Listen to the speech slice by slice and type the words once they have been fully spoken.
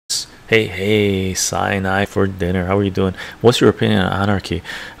Hey, cyanide for dinner. How are you doing? What's your opinion on anarchy?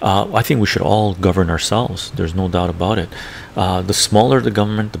 I think we should all govern ourselves. There's no doubt about it. The smaller the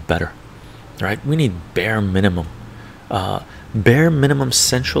government, the better, right? We need bare minimum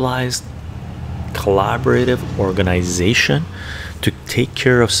centralized collaborative organization to take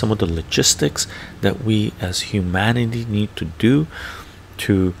care of some of the logistics that we as humanity need to do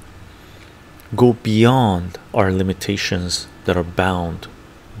to go beyond our limitations that are bound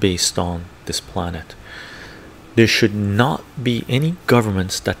based on this planet. There should not be any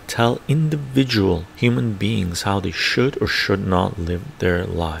governments that tell individual human beings how they should or should not live their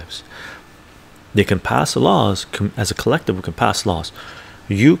lives. They can pass laws. As a collective, we can pass laws.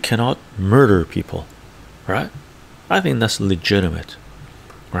 You cannot murder people, right? I think that's legitimate,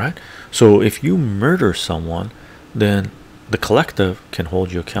 right? So if you murder someone, then the collective can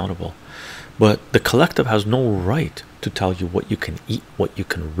hold you accountable, but the collective has no right to tell you what you can eat, what you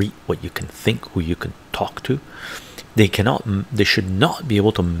can read, what you can think, who you can talk to. They should not be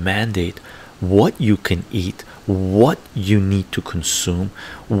able to mandate what you can eat, what you need to consume,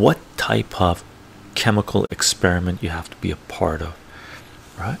 what type of chemical experiment you have to be a part of,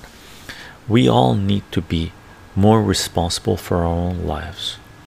 right? We all need to be more responsible for our own lives.